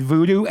 from Red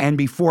Voodoo. And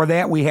before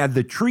that, we had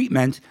The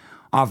Treatment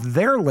off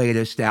their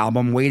latest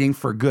album, Waiting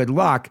for Good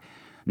Luck.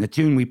 And the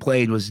tune we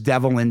played was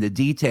Devil in the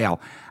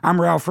Detail.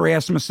 I'm Ralph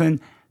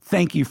Rasmussen.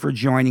 Thank you for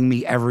joining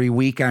me every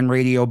week on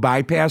Radio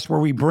Bypass,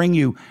 where we bring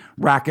you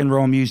rock and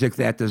roll music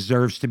that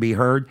deserves to be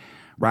heard.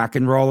 Rock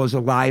and roll is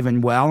alive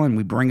and well, and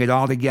we bring it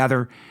all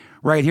together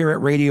right here at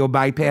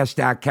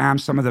RadioBypass.com.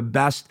 Some of the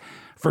best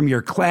from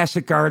your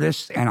classic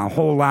artists and a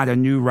whole lot of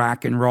new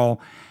rock and roll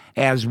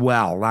as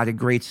well. A lot of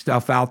great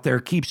stuff out there.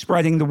 Keep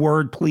spreading the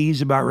word,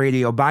 please, about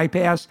Radio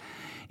Bypass.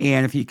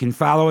 And if you can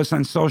follow us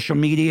on social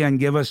media and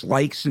give us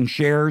likes and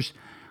shares,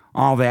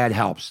 all that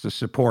helps to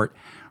support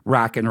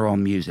rock and roll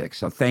music.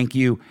 So thank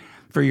you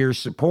for your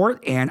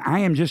support, and I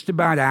am just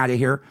about out of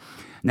here.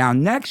 Now,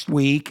 next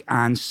week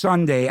on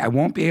Sunday, I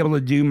won't be able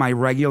to do my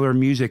regular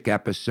music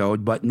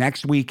episode, but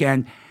next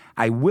weekend,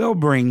 I will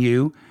bring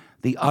you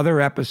the other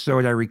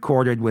episode I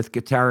recorded with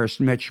guitarist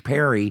Mitch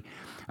Perry.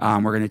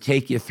 We're going to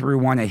take you through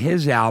one of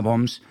his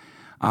albums,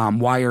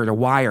 Wire to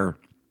Wire.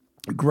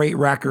 Great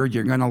record.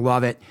 You're going to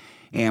love it.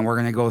 And we're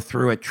going to go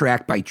through it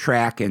track by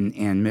track,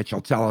 and Mitch will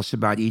tell us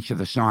about each of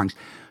the songs.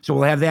 So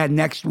we'll have that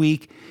next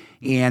week.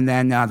 And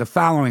then the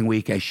following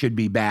week, I should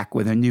be back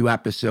with a new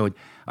episode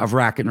of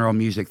rock and roll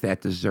music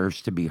that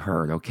deserves to be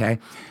heard, okay?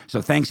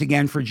 So thanks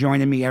again for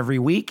joining me every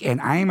week. And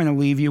I am going to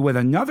leave you with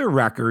another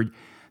record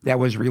that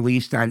was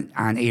released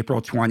on April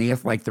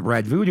 20th, like the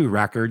Red Voodoo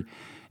record,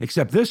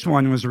 except this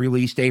one was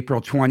released April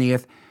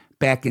 20th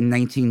back in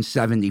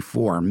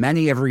 1974.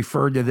 Many have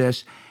referred to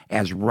this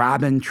as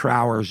Robin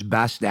Trower's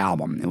best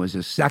album. It was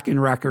his second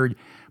record,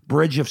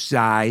 Bridge of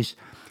Sighs.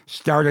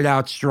 Started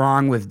out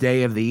strong with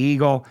Day of the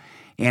Eagle,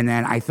 and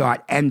then I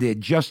thought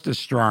ended just as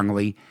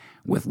strongly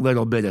with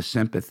Little Bit of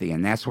Sympathy.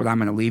 And that's what I'm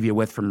going to leave you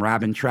with from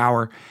Robin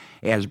Trower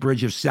as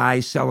Bridge of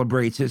Sighs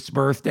celebrates its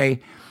birthday,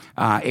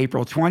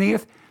 April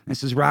 20th.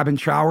 This is Robin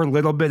Trower,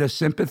 Little Bit of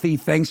Sympathy.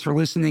 Thanks for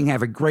listening.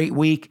 Have a great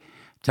week.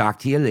 Talk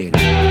to you later.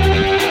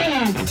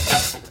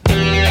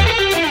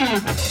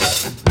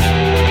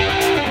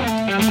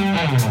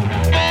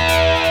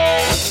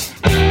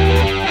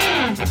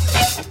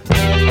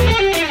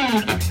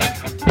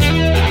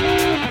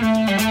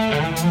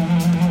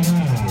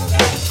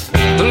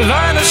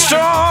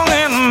 Strong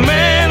and the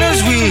man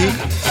is weak,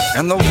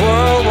 and the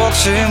world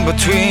walks in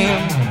between.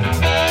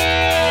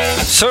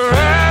 So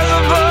rise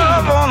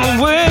above on the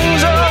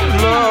wings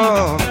of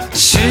love,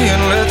 see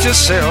and let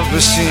yourself be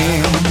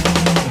seen.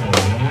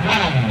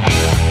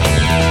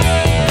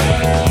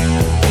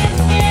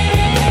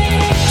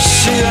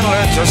 See and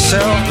let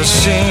yourself be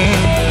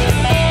seen.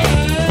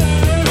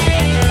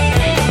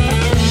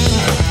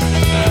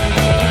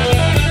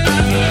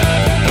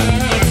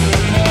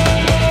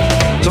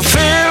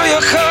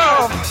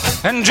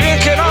 And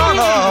drink it on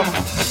up,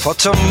 for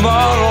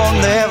tomorrow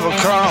never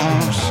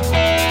comes.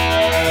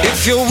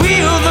 If you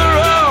wield the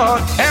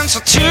rod,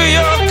 answer to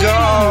your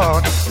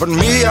God, but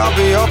me, I'll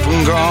be up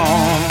and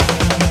gone.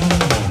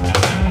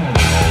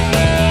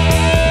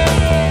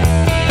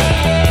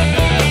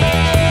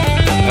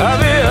 I'll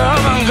be up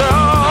and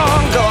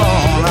gone,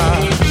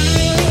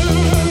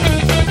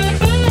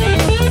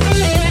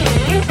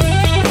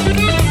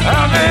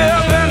 I'll be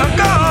up and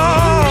gone.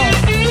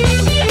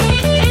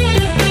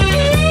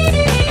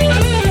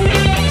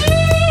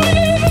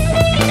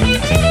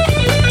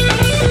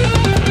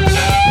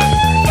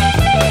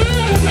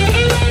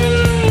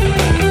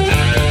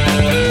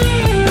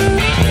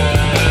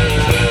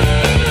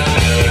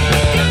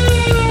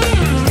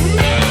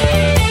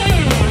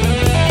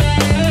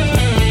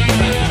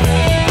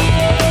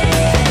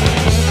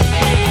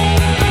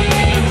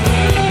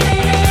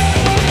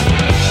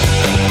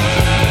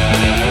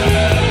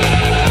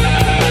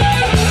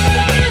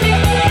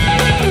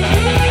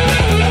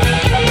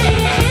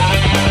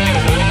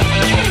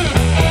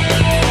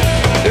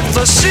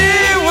 The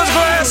sea was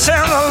glass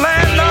and the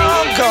land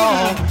all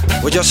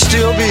gone, would you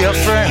still be a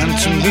friend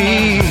to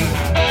me?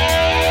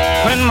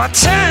 When my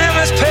time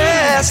has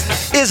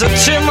passed, is it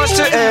too much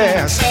to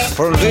ask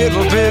for a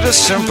little bit of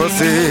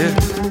sympathy?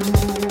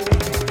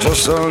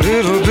 Just a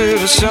little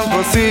bit of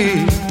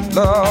sympathy,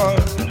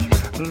 Lord.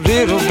 A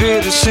little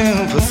bit of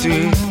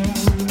sympathy.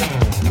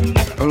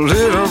 A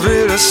little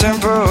bit of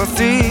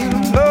sympathy,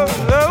 Lord.